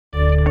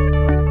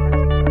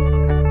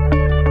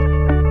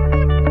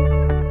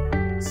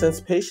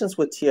Since patients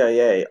with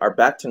TIA are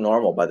back to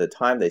normal by the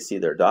time they see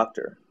their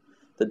doctor,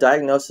 the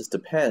diagnosis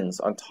depends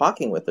on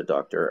talking with the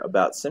doctor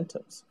about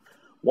symptoms.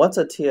 Once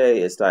a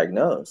TIA is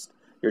diagnosed,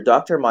 your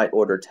doctor might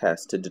order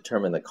tests to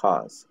determine the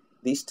cause.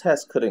 These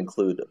tests could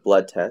include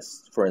blood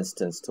tests, for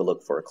instance, to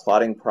look for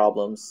clotting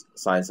problems,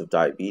 signs of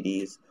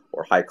diabetes,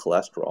 or high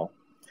cholesterol.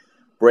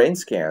 Brain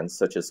scans,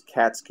 such as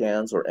CAT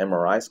scans or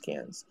MRI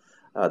scans,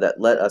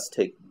 that let us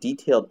take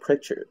detailed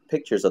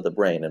pictures of the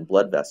brain and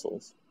blood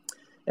vessels.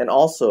 And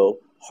also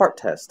heart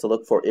tests to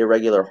look for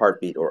irregular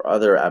heartbeat or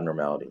other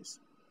abnormalities.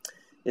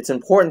 It's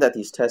important that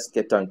these tests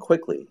get done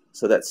quickly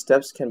so that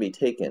steps can be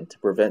taken to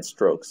prevent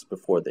strokes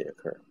before they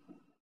occur.